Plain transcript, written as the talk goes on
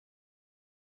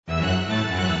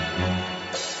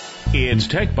It's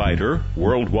TechBiter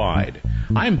Worldwide.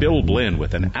 I'm Bill Blinn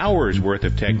with an hour's worth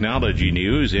of technology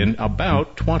news in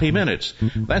about 20 minutes.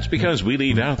 That's because we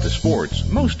leave out the sports,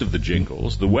 most of the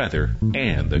jingles, the weather,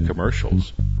 and the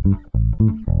commercials.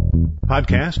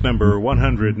 Podcast number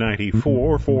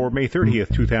 194 for May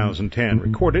 30th, 2010,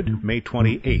 recorded May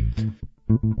 28th.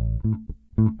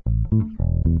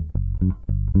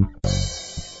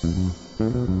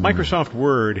 Microsoft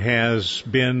Word has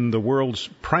been the world's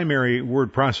primary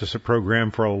word processor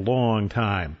program for a long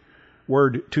time.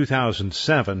 Word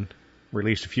 2007,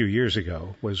 released a few years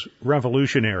ago, was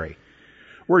revolutionary.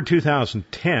 Word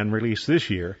 2010, released this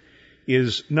year,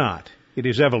 is not. It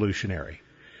is evolutionary.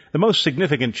 The most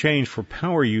significant change for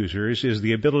power users is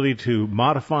the ability to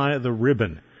modify the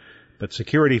ribbon, but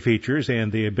security features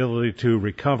and the ability to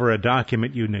recover a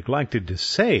document you neglected to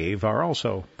save are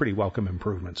also pretty welcome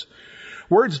improvements.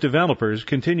 Word's developers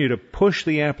continue to push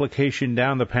the application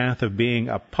down the path of being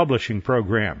a publishing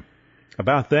program.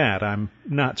 About that, I'm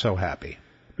not so happy.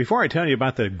 Before I tell you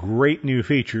about the great new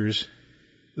features,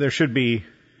 there should be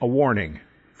a warning.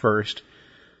 First,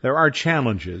 there are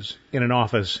challenges in an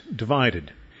office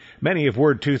divided. Many of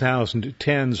Word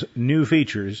 2010's new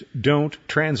features don't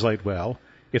translate well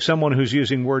if someone who's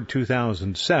using Word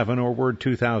 2007 or Word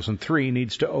 2003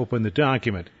 needs to open the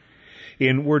document.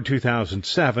 In Word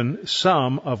 2007,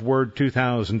 some of Word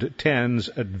 2010's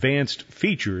advanced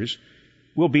features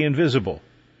will be invisible.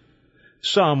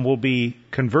 Some will be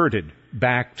converted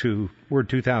back to Word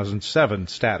 2007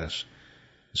 status.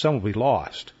 Some will be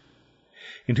lost.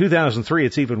 In 2003,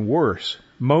 it's even worse.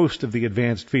 Most of the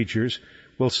advanced features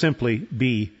will simply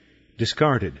be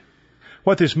discarded.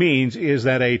 What this means is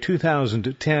that a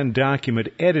 2010 document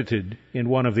edited in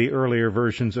one of the earlier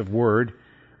versions of Word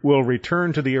will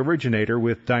return to the originator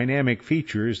with dynamic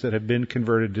features that have been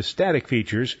converted to static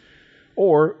features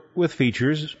or with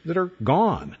features that are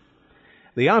gone.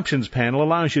 The Options panel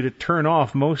allows you to turn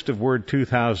off most of Word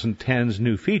 2010's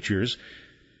new features,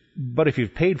 but if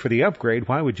you've paid for the upgrade,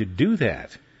 why would you do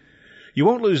that? You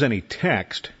won't lose any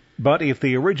text, but if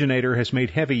the originator has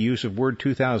made heavy use of Word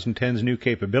 2010's new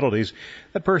capabilities,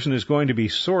 that person is going to be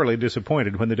sorely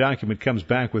disappointed when the document comes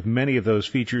back with many of those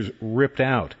features ripped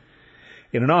out.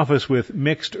 In an office with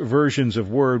mixed versions of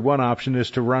Word, one option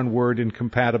is to run Word in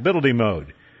compatibility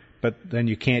mode, but then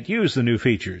you can't use the new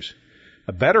features.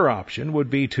 A better option would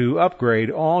be to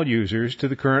upgrade all users to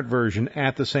the current version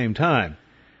at the same time.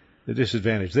 The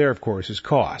disadvantage there, of course, is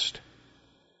cost.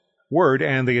 Word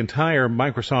and the entire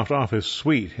Microsoft Office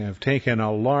suite have taken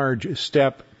a large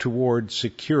step toward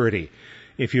security.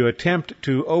 If you attempt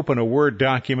to open a Word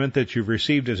document that you've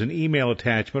received as an email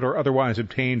attachment or otherwise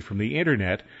obtained from the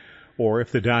Internet, or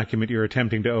if the document you're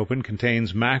attempting to open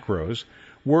contains macros,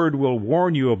 Word will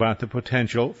warn you about the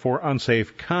potential for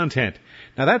unsafe content.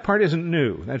 Now, that part isn't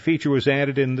new. That feature was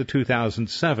added in the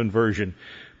 2007 version.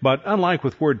 But unlike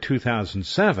with Word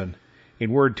 2007,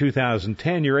 in Word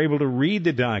 2010, you're able to read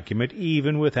the document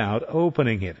even without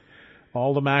opening it.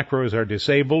 All the macros are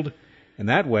disabled, and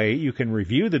that way you can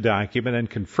review the document and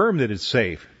confirm that it's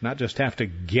safe, not just have to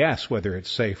guess whether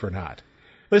it's safe or not.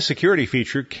 This security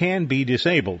feature can be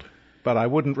disabled, but I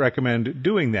wouldn't recommend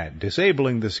doing that.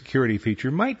 Disabling the security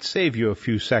feature might save you a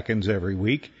few seconds every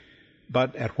week,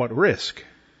 but at what risk?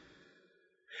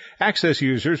 Access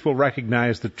users will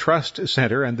recognize the Trust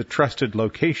Center and the Trusted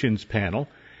Locations panel.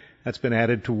 That's been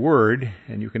added to Word,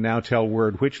 and you can now tell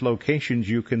Word which locations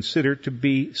you consider to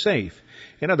be safe.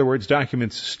 In other words,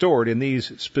 documents stored in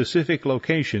these specific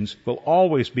locations will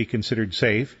always be considered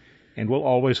safe and will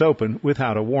always open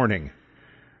without a warning.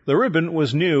 The ribbon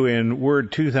was new in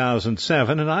Word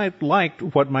 2007, and I liked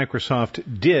what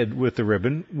Microsoft did with the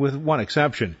ribbon, with one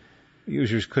exception.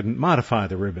 Users couldn't modify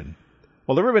the ribbon.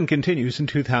 Well, the ribbon continues in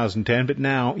 2010, but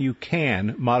now you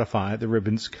can modify the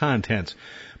ribbon's contents.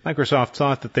 Microsoft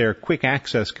thought that their quick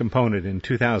access component in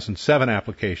 2007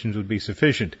 applications would be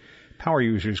sufficient. Power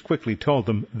users quickly told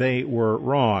them they were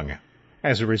wrong.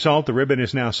 As a result, the ribbon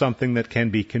is now something that can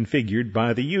be configured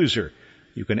by the user.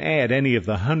 You can add any of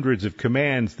the hundreds of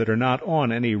commands that are not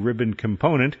on any ribbon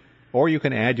component, or you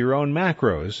can add your own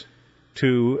macros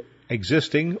to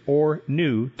existing or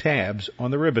new tabs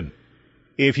on the ribbon.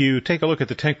 If you take a look at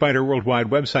the TechBiter Worldwide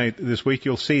website this week,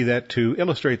 you'll see that to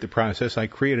illustrate the process, I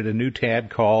created a new tab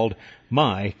called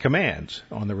My Commands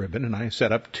on the ribbon, and I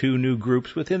set up two new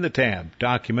groups within the tab,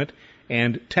 Document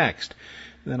and Text.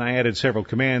 Then I added several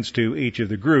commands to each of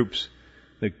the groups.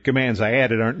 The commands I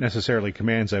added aren't necessarily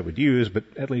commands I would use, but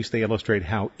at least they illustrate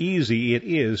how easy it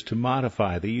is to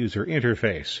modify the user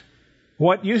interface.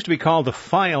 What used to be called the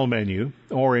File menu,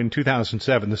 or in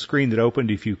 2007 the screen that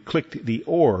opened if you clicked the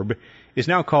orb, is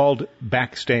now called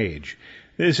Backstage.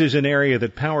 This is an area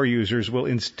that power users will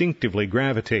instinctively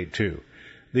gravitate to.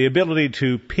 The ability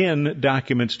to pin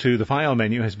documents to the file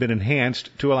menu has been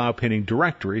enhanced to allow pinning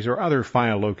directories or other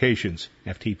file locations,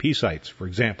 FTP sites, for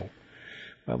example.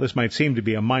 While this might seem to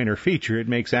be a minor feature, it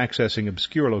makes accessing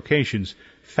obscure locations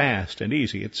fast and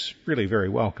easy. It's really very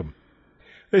welcome.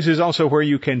 This is also where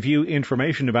you can view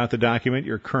information about the document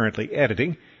you're currently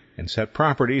editing and set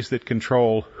properties that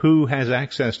control who has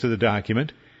access to the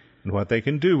document and what they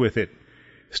can do with it.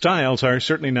 Styles are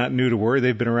certainly not new to Word.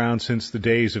 They've been around since the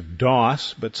days of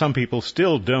DOS, but some people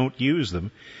still don't use them.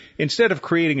 Instead of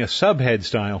creating a subhead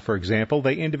style, for example,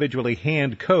 they individually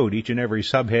hand code each and every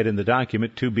subhead in the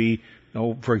document to be,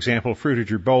 for example,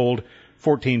 Frutiger bold,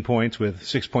 14 points with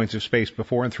 6 points of space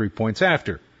before and 3 points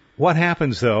after. What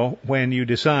happens, though, when you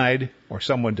decide, or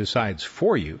someone decides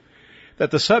for you,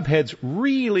 that the subheads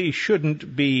really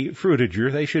shouldn't be Frutiger,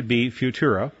 they should be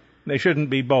Futura, they shouldn't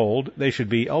be bold, they should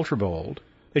be ultra bold,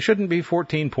 they shouldn't be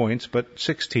 14 points, but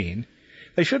 16.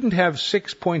 They shouldn't have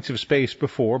 6 points of space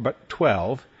before, but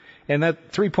 12. And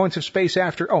that 3 points of space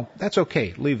after, that's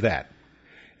okay, leave that.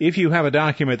 If you have a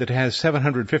document that has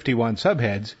 751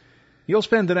 subheads, you'll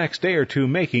spend the next day or two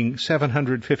making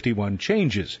 751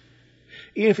 changes.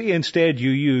 If instead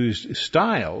you used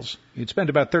styles, you'd spend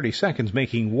about 30 seconds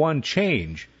making one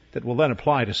change that will then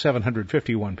apply to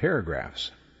 751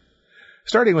 paragraphs.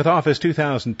 Starting with Office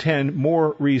 2010,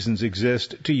 more reasons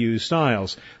exist to use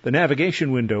styles. The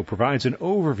navigation window provides an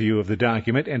overview of the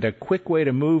document and a quick way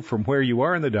to move from where you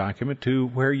are in the document to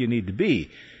where you need to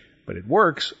be. But it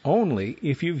works only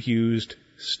if you've used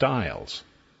styles.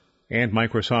 And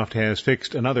Microsoft has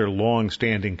fixed another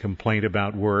long-standing complaint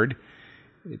about Word.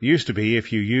 It used to be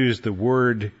if you used the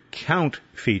word count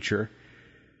feature,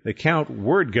 the count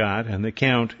Word got and the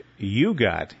count you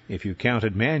got, if you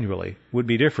counted manually, would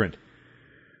be different.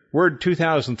 Word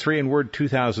 2003 and Word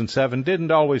 2007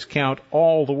 didn't always count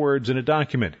all the words in a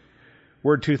document.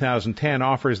 Word 2010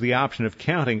 offers the option of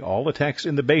counting all the text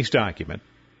in the base document,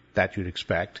 that you'd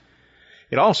expect.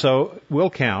 It also will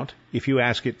count, if you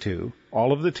ask it to,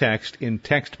 all of the text in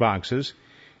text boxes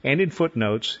and in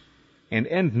footnotes and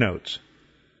endnotes.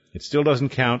 It still doesn't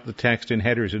count the text in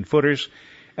headers and footers,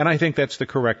 and I think that's the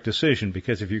correct decision,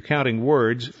 because if you're counting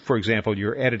words, for example,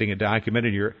 you're editing a document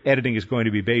and your editing is going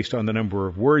to be based on the number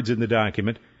of words in the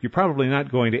document, you're probably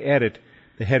not going to edit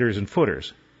the headers and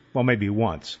footers. Well, maybe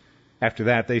once. After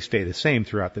that, they stay the same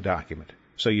throughout the document,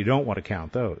 so you don't want to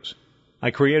count those.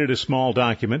 I created a small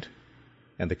document,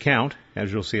 and the count,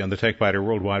 as you'll see on the TechBiter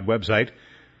Worldwide website,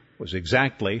 was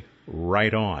exactly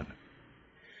right on.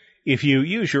 If you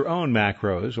use your own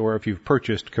macros, or if you've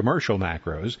purchased commercial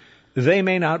macros, they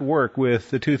may not work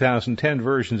with the 2010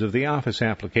 versions of the Office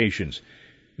applications.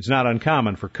 It's not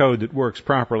uncommon for code that works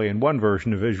properly in one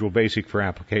version of Visual Basic for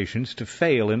applications to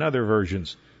fail in other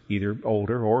versions, either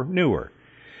older or newer.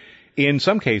 In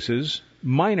some cases,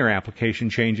 minor application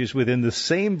changes within the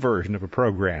same version of a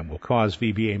program will cause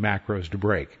VBA macros to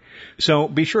break. So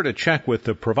be sure to check with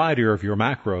the provider of your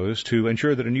macros to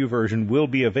ensure that a new version will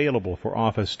be available for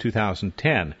Office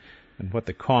 2010 and what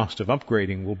the cost of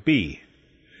upgrading will be.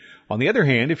 On the other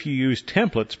hand, if you use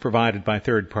templates provided by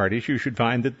third parties, you should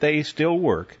find that they still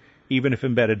work, even if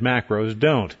embedded macros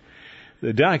don't.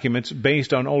 The documents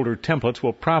based on older templates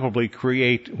will probably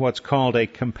create what's called a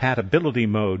compatibility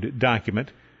mode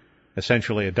document,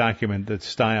 essentially a document that's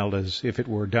styled as if it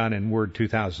were done in Word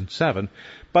 2007,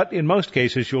 but in most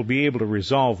cases you'll be able to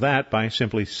resolve that by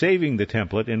simply saving the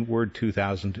template in Word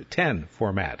 2010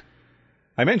 format.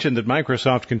 I mentioned that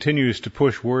Microsoft continues to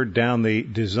push Word down the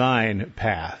design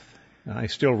path. I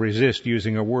still resist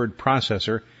using a word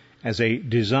processor as a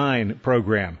design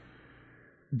program.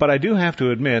 But I do have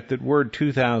to admit that Word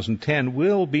 2010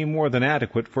 will be more than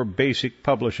adequate for basic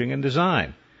publishing and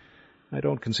design. I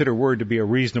don't consider Word to be a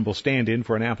reasonable stand-in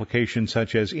for an application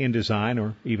such as InDesign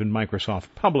or even Microsoft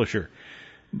Publisher.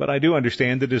 But I do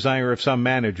understand the desire of some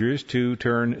managers to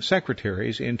turn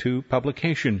secretaries into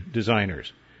publication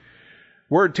designers.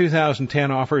 Word 2010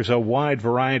 offers a wide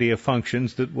variety of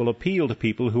functions that will appeal to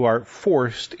people who are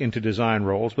forced into design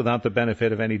roles without the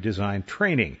benefit of any design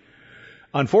training.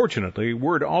 Unfortunately,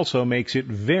 Word also makes it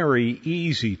very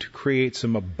easy to create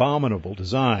some abominable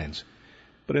designs.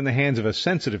 But in the hands of a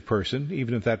sensitive person,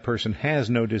 even if that person has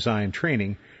no design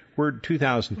training, Word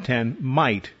 2010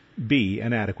 might be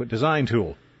an adequate design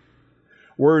tool.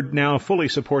 Word now fully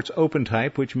supports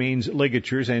OpenType, which means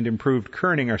ligatures and improved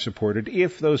kerning are supported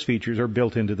if those features are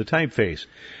built into the typeface.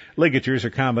 Ligatures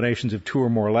are combinations of two or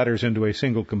more letters into a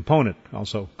single component,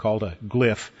 also called a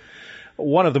glyph.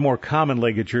 One of the more common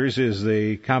ligatures is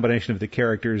the combination of the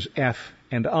characters F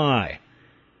and I.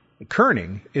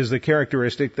 Kerning is the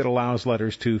characteristic that allows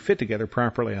letters to fit together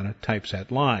properly on a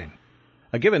typeset line.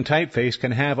 A given typeface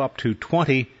can have up to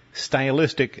 20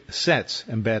 stylistic sets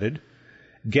embedded.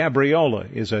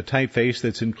 Gabriola is a typeface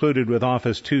that's included with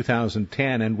Office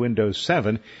 2010 and Windows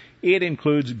 7. It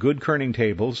includes good kerning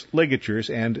tables, ligatures,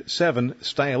 and 7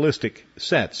 stylistic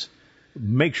sets.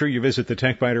 Make sure you visit the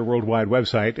TechBiter Worldwide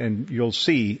website and you'll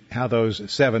see how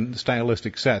those 7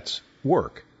 stylistic sets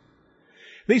work.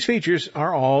 These features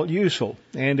are all useful,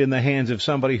 and in the hands of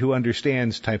somebody who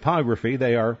understands typography,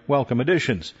 they are welcome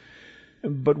additions.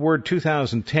 But Word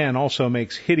 2010 also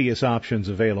makes hideous options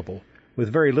available.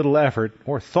 With very little effort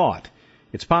or thought,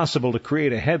 it's possible to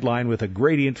create a headline with a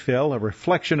gradient fill, a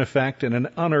reflection effect, and an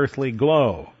unearthly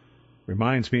glow.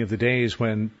 Reminds me of the days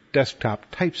when desktop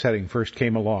typesetting first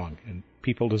came along, and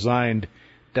people designed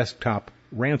desktop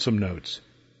ransom notes.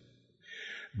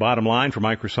 Bottom line for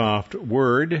Microsoft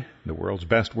Word, the world's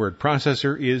best word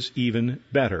processor, is even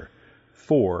better.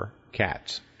 4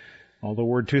 cats. Although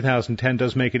Word 2010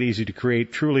 does make it easy to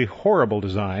create truly horrible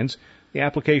designs, the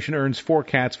application earns 4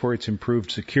 cats for its improved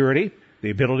security, the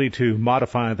ability to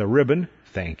modify the ribbon,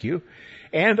 thank you,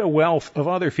 and a wealth of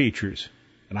other features.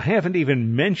 And I haven't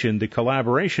even mentioned the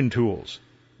collaboration tools.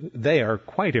 They are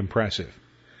quite impressive.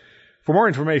 For more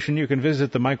information, you can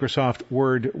visit the Microsoft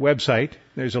Word website.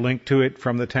 There's a link to it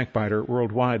from the TechBiter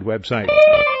Worldwide website.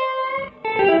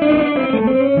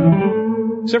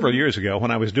 Several years ago,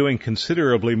 when I was doing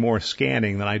considerably more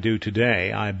scanning than I do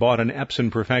today, I bought an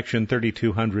Epson Perfection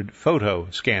 3200 photo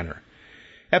scanner.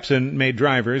 Epson made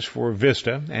drivers for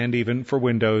Vista and even for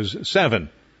Windows 7,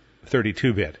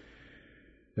 32-bit.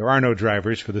 There are no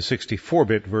drivers for the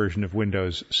 64-bit version of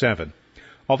Windows 7.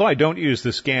 Although I don't use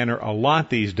the scanner a lot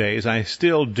these days, I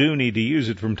still do need to use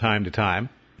it from time to time,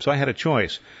 so I had a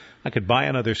choice. I could buy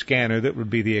another scanner that would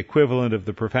be the equivalent of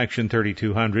the Perfection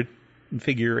 3200,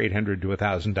 figure $800 to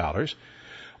 $1,000,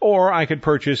 or I could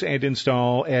purchase and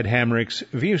install Ed Hamrick's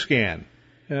ViewScan,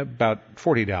 about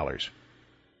 $40.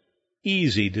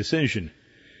 Easy decision.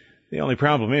 The only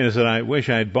problem is that I wish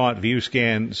I'd bought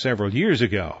ViewScan several years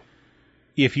ago.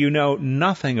 If you know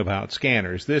nothing about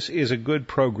scanners, this is a good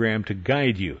program to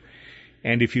guide you.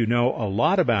 And if you know a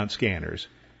lot about scanners,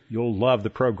 you'll love the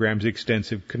program's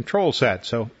extensive control set.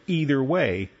 So either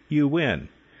way, you win.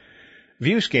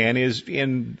 ViewScan is,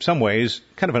 in some ways,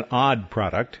 kind of an odd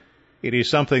product. It is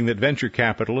something that venture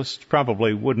capitalists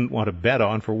probably wouldn't want to bet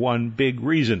on for one big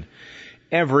reason.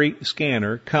 Every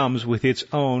scanner comes with its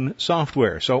own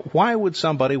software. So why would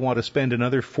somebody want to spend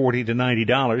another $40 to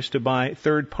 $90 to buy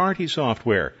third-party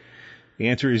software? The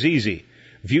answer is easy.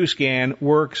 ViewScan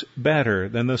works better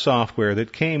than the software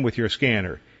that came with your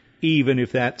scanner, even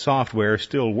if that software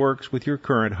still works with your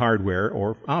current hardware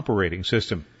or operating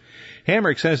system.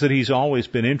 Hamrick says that he's always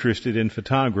been interested in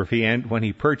photography, and when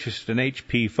he purchased an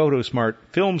HP PhotoSmart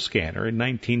film scanner in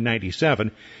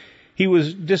 1997, he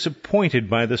was disappointed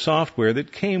by the software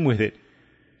that came with it,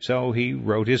 so he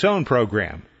wrote his own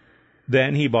program.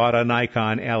 Then he bought a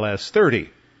Nikon LS30,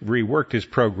 reworked his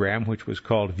program, which was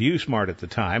called ViewSmart at the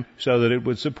time, so that it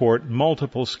would support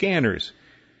multiple scanners,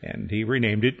 and he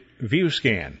renamed it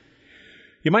ViewScan.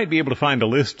 You might be able to find a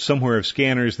list somewhere of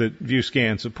scanners that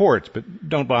ViewScan supports, but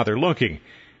don't bother looking.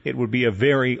 It would be a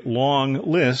very long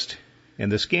list,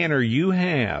 and the scanner you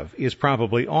have is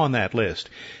probably on that list.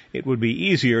 It would be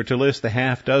easier to list the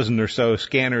half dozen or so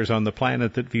scanners on the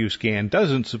planet that ViewScan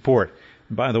doesn't support.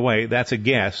 By the way, that's a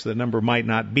guess. The number might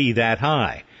not be that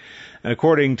high.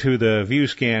 According to the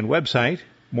ViewScan website,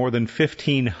 more than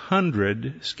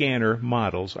 1,500 scanner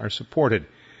models are supported.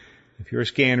 If your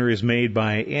scanner is made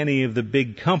by any of the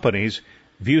big companies,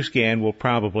 ViewScan will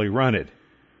probably run it.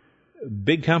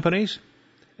 Big companies?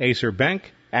 Acer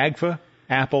Bank, Agfa,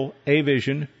 Apple,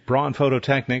 Avision, Braun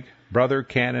Phototechnic, Brother,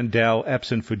 Canon, Dell,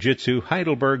 Epson, Fujitsu,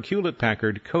 Heidelberg,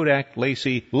 Hewlett-Packard, Kodak,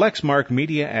 Lacey, Lexmark,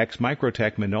 MediaX,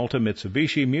 Microtech, Minolta,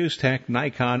 Mitsubishi, MuseTech,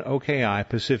 Nikon, OKI,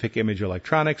 Pacific Image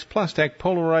Electronics, Plastech,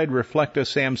 Polaroid, Reflecta,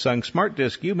 Samsung,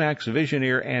 SmartDisk, Umax,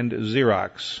 Visioneer, and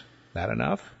Xerox. That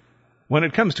enough? When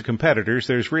it comes to competitors,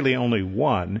 there's really only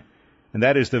one, and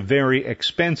that is the very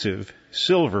expensive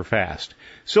Silverfast.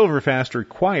 Silverfast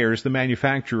requires the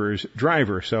manufacturer's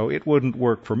driver, so it wouldn't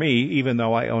work for me, even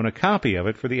though I own a copy of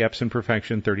it for the Epson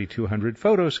Perfection 3200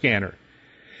 photo scanner.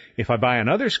 If I buy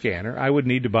another scanner, I would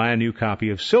need to buy a new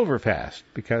copy of Silverfast,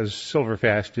 because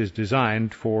Silverfast is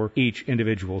designed for each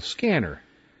individual scanner.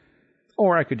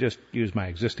 Or I could just use my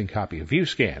existing copy of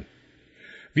ViewScan.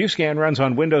 ViewScan runs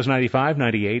on Windows 95,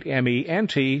 98, ME,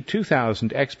 NT,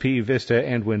 2000, XP, Vista,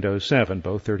 and Windows 7,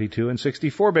 both 32 and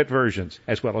 64-bit versions,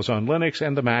 as well as on Linux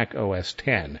and the Mac OS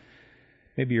X.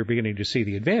 Maybe you're beginning to see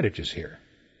the advantages here.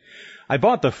 I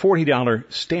bought the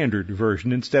 $40 standard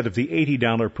version instead of the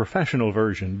 $80 professional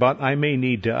version, but I may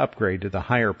need to upgrade to the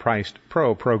higher-priced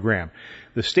Pro program.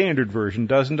 The standard version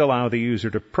doesn't allow the user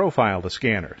to profile the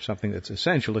scanner, something that's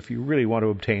essential if you really want to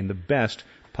obtain the best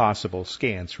possible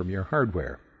scans from your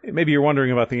hardware. Maybe you're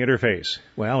wondering about the interface.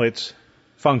 Well, it's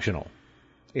functional.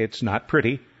 It's not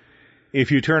pretty.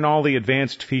 If you turn all the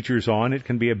advanced features on, it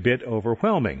can be a bit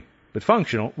overwhelming. But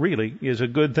functional really is a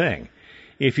good thing.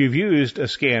 If you've used a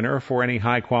scanner for any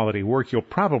high-quality work, you'll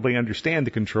probably understand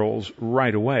the controls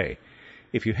right away.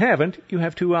 If you haven't, you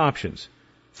have two options.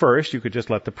 First, you could just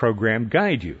let the program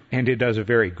guide you, and it does a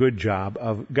very good job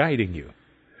of guiding you.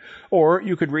 Or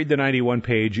you could read the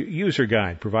 91-page user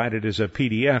guide provided as a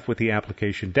PDF with the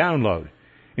application download.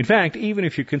 In fact, even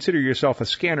if you consider yourself a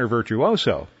scanner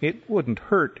virtuoso, it wouldn't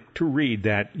hurt to read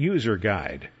that user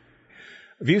guide.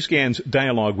 ViewScan's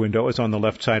dialog window is on the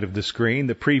left side of the screen.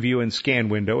 The preview and scan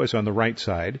window is on the right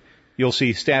side. You'll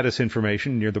see status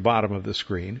information near the bottom of the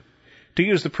screen. To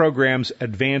use the program's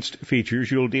advanced features,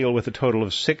 you'll deal with a total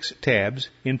of 6 tabs: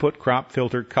 input, crop,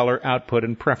 filter, color, output,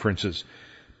 and preferences.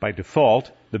 By default,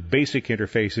 the basic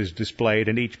interface is displayed,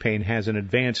 and each pane has an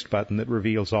advanced button that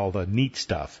reveals all the neat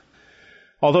stuff.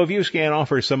 Although ViewScan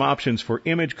offers some options for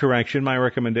image correction, my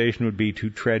recommendation would be to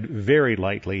tread very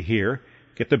lightly here.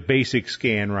 Get the basic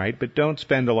scan right, but don't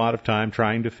spend a lot of time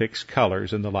trying to fix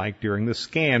colors and the like during the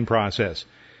scan process.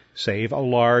 Save a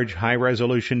large,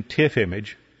 high-resolution TIFF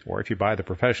image, or if you buy the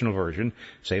professional version,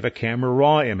 save a Camera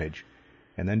Raw image,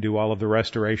 and then do all of the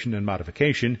restoration and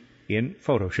modification in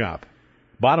Photoshop.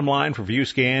 Bottom line for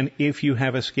ViewScan, if you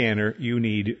have a scanner, you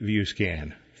need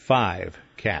ViewScan. 5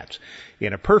 cats.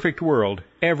 In a perfect world,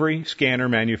 every scanner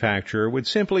manufacturer would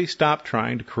simply stop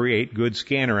trying to create good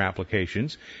scanner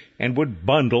applications and would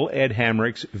bundle Ed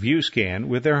Hamrick's ViewScan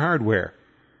with their hardware.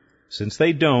 Since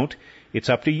they don't, it's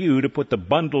up to you to put the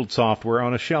bundled software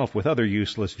on a shelf with other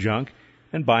useless junk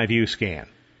and buy ViewScan.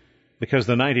 Because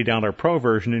the $90 Pro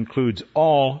version includes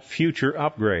all future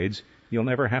upgrades, you'll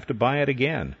never have to buy it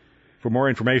again. For more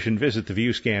information, visit the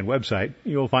ViewScan website.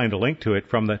 You'll find a link to it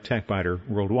from the TechBiter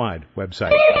Worldwide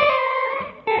website.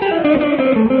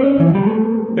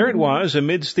 There it was,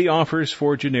 amidst the offers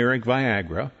for generic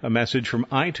Viagra, a message from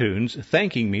iTunes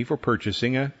thanking me for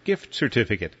purchasing a gift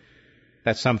certificate.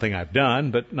 That's something I've done,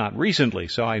 but not recently,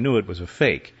 so I knew it was a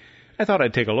fake. I thought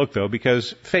I'd take a look, though,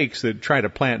 because fakes that try to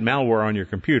plant malware on your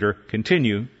computer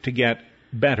continue to get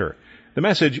better. The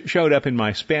message showed up in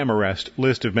my spam arrest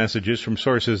list of messages from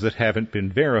sources that haven't been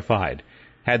verified.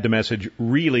 Had the message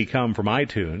really come from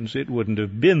iTunes, it wouldn't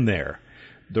have been there.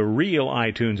 The real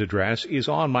iTunes address is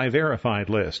on my verified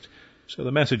list, so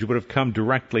the message would have come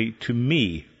directly to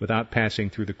me without passing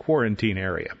through the quarantine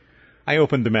area. I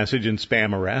opened the message in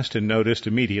spam arrest and noticed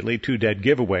immediately 2 dead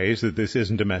giveaways that this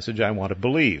isn't a message I want to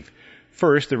believe.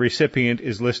 First, the recipient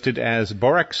is listed as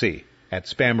Borexy at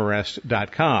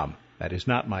spamarrest.com. That is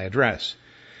not my address.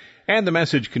 And the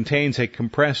message contains a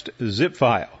compressed zip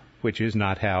file, which is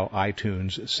not how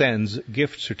iTunes sends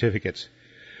gift certificates.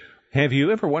 Have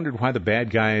you ever wondered why the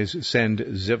bad guys send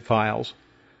zip files?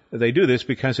 They do this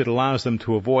because it allows them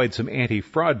to avoid some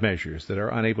anti-fraud measures that are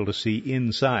unable to see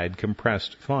inside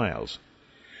compressed files.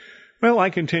 Well, I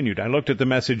continued. I looked at the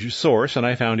message source, and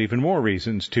I found even more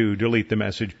reasons to delete the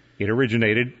message. It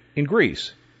originated in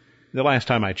Greece. The last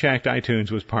time I checked, iTunes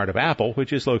was part of Apple,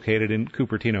 which is located in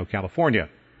Cupertino, California.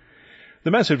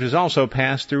 The message was also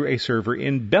passed through a server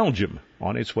in Belgium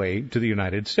on its way to the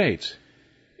United States.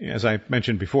 As I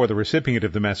mentioned before, the recipient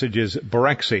of the message is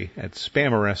Borexy at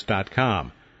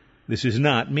spamarrest.com. This is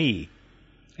not me,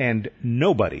 and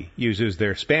nobody uses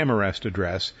their spam arrest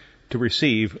address to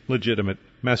receive legitimate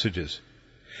messages.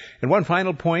 And one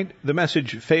final point, the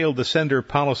message failed the sender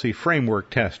policy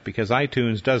framework test because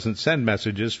iTunes doesn't send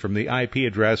messages from the IP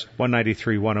address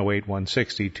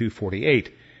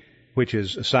 193.168.160.248, which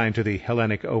is assigned to the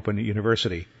Hellenic Open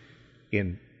University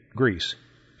in Greece.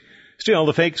 Still,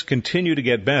 the fakes continue to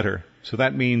get better, so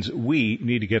that means we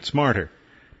need to get smarter.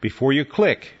 Before you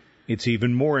click, it's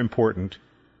even more important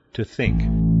to think.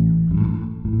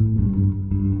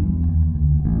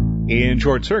 In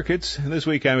Short Circuits, this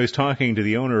week I was talking to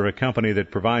the owner of a company that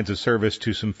provides a service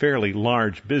to some fairly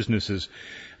large businesses.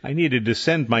 I needed to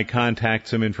send my contact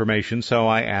some information, so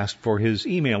I asked for his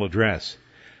email address.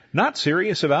 Not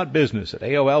serious about business at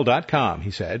AOL.com,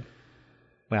 he said.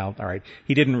 Well, all right,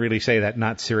 he didn't really say that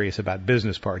not serious about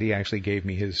business part. He actually gave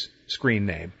me his screen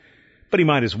name. But he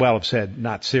might as well have said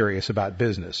not serious about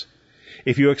business.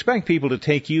 If you expect people to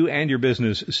take you and your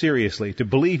business seriously, to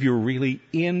believe you're really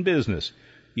in business,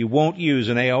 you won't use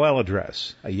an AOL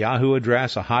address, a Yahoo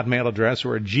address, a Hotmail address,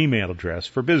 or a Gmail address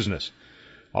for business.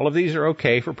 All of these are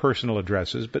okay for personal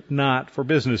addresses, but not for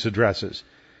business addresses.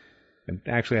 And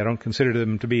actually, I don't consider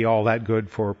them to be all that good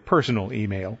for personal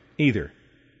email either.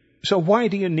 So why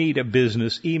do you need a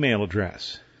business email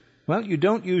address? Well, you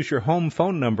don't use your home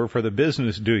phone number for the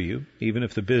business, do you? Even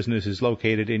if the business is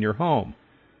located in your home.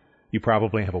 You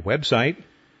probably have a website.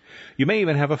 You may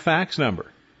even have a fax number.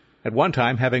 At one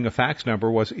time, having a fax number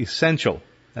was essential.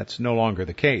 That's no longer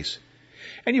the case.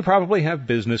 And you probably have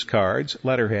business cards,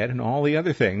 letterhead, and all the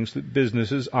other things that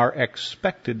businesses are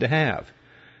expected to have.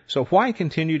 So why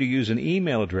continue to use an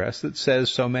email address that says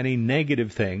so many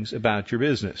negative things about your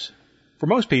business? For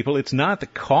most people, it's not the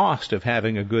cost of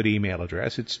having a good email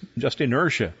address. It's just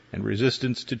inertia and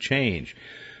resistance to change.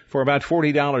 For about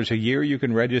 $40 a year, you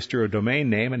can register a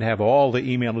domain name and have all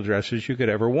the email addresses you could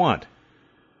ever want.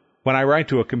 When I write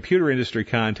to a computer industry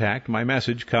contact, my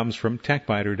message comes from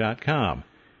TechBiter.com.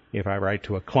 If I write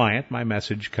to a client, my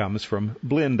message comes from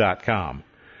Blinn.com.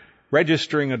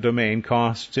 Registering a domain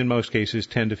costs, in most cases,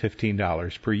 $10 to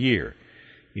 $15 per year.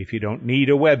 If you don't need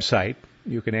a website,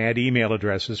 you can add email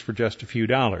addresses for just a few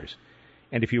dollars.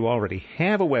 And if you already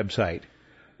have a website,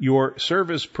 your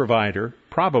service provider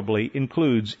probably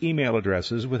includes email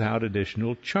addresses without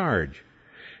additional charge.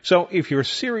 So if you're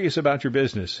serious about your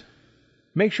business,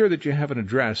 make sure that you have an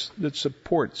address that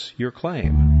supports your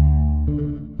claim.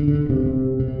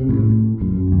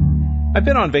 I've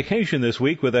been on vacation this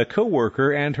week with a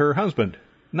coworker and her husband.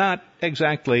 Not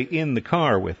exactly in the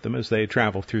car with them as they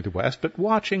travel through the West, but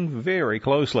watching very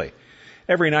closely.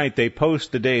 Every night they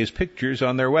post the day's pictures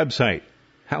on their website.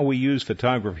 How we use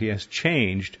photography has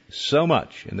changed so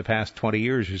much in the past 20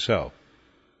 years or so.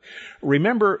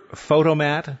 Remember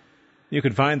Photomat? You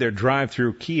can find their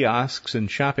drive-through kiosks and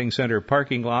shopping center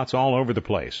parking lots all over the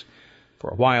place. For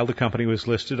a while, the company was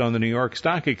listed on the New York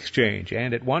Stock Exchange,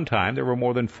 and at one time there were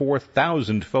more than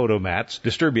 4,000 Photomats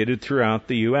distributed throughout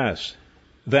the U.S.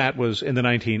 That was in the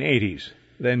 1980s.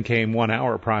 Then came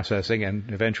one-hour processing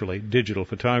and eventually digital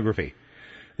photography.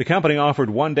 The company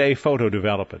offered one-day photo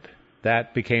development.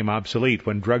 That became obsolete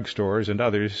when drugstores and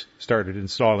others started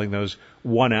installing those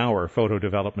one-hour photo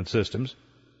development systems.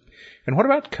 And what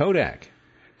about Kodak?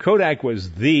 Kodak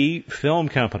was the film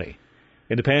company.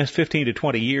 In the past 15 to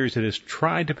 20 years, it has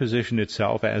tried to position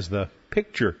itself as the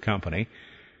picture company.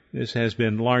 This has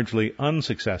been largely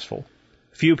unsuccessful.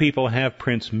 Few people have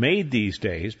prints made these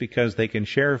days because they can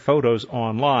share photos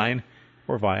online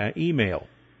or via email.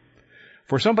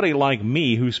 For somebody like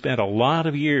me who spent a lot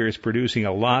of years producing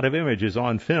a lot of images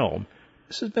on film,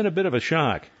 this has been a bit of a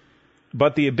shock.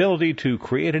 But the ability to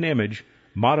create an image,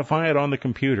 modify it on the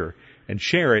computer, and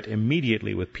share it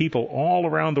immediately with people all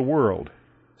around the world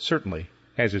certainly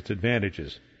has its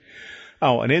advantages.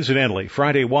 Oh, and incidentally,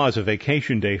 Friday was a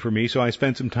vacation day for me, so I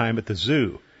spent some time at the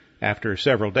zoo. After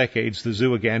several decades, the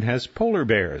zoo again has polar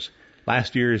bears.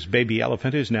 Last year's baby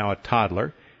elephant is now a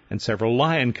toddler, and several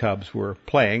lion cubs were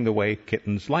playing the way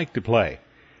kittens like to play.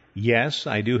 Yes,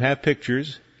 I do have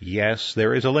pictures. Yes,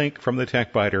 there is a link from the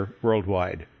TechBiter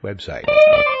Worldwide website.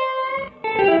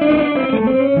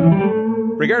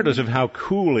 Regardless of how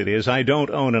cool it is, I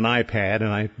don't own an iPad, and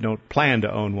I don't plan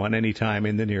to own one anytime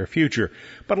in the near future.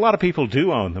 But a lot of people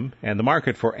do own them, and the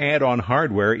market for add-on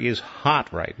hardware is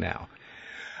hot right now.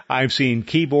 I've seen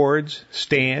keyboards,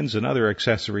 stands, and other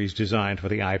accessories designed for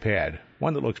the iPad.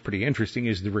 One that looks pretty interesting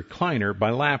is the Recliner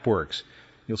by Lapworks.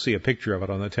 You'll see a picture of it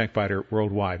on the TechBiter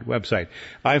Worldwide website.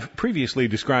 I've previously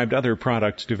described other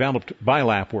products developed by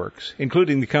Lapworks,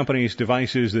 including the company's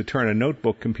devices that turn a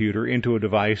notebook computer into a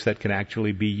device that can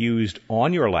actually be used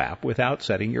on your lap without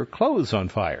setting your clothes on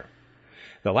fire.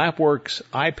 The Lapworks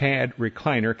iPad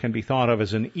Recliner can be thought of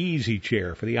as an easy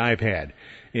chair for the iPad.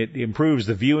 It improves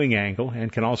the viewing angle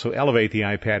and can also elevate the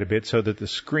iPad a bit so that the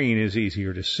screen is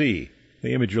easier to see.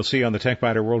 The image you'll see on the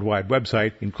TechBiter Worldwide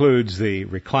website includes the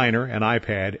recliner, an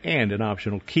iPad, and an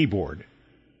optional keyboard.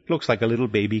 It looks like a little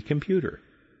baby computer.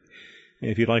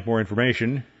 If you'd like more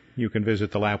information, you can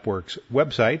visit the Lapworks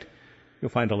website. You'll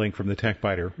find a link from the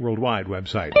TechBiter Worldwide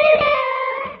website.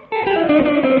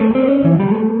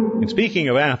 And speaking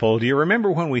of Apple, do you remember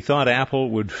when we thought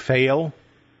Apple would fail?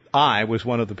 I was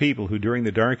one of the people who, during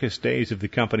the darkest days of the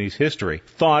company's history,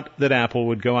 thought that Apple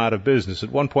would go out of business.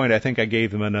 At one point, I think I gave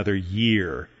them another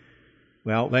year.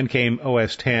 Well, then came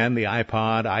OS X, the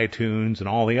iPod, iTunes, and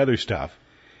all the other stuff.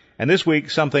 And this week,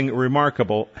 something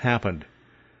remarkable happened.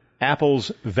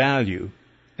 Apple's value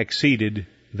exceeded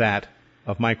that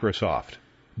of Microsoft.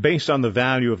 Based on the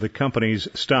value of the company's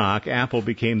stock, Apple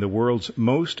became the world's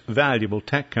most valuable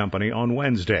tech company on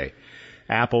Wednesday.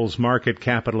 Apple's market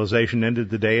capitalization ended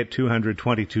the day at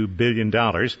 $222 billion,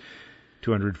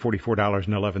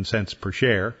 $244.11 per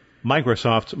share.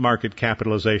 Microsoft's market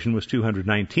capitalization was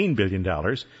 $219 billion,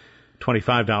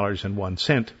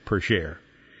 $25.01 per share.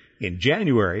 In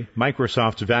January,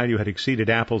 Microsoft's value had exceeded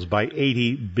Apple's by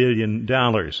 $80 billion.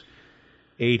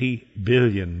 $80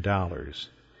 billion.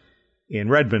 In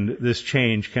Redmond, this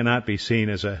change cannot be seen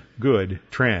as a good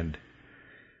trend.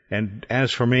 And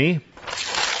as for me,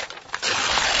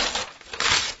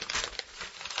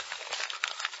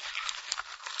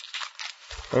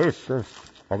 I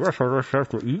guess I just have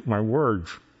to eat my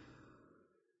words.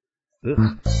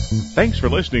 Thanks for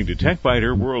listening to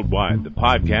TechBiter Worldwide, the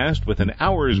podcast with an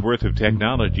hour's worth of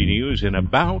technology news in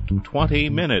about 20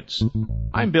 minutes.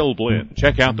 I'm Bill Blinn.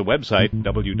 Check out the website,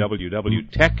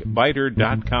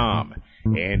 www.techbiter.com.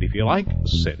 And if you like,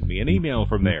 send me an email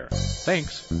from there.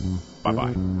 Thanks.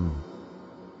 Bye-bye.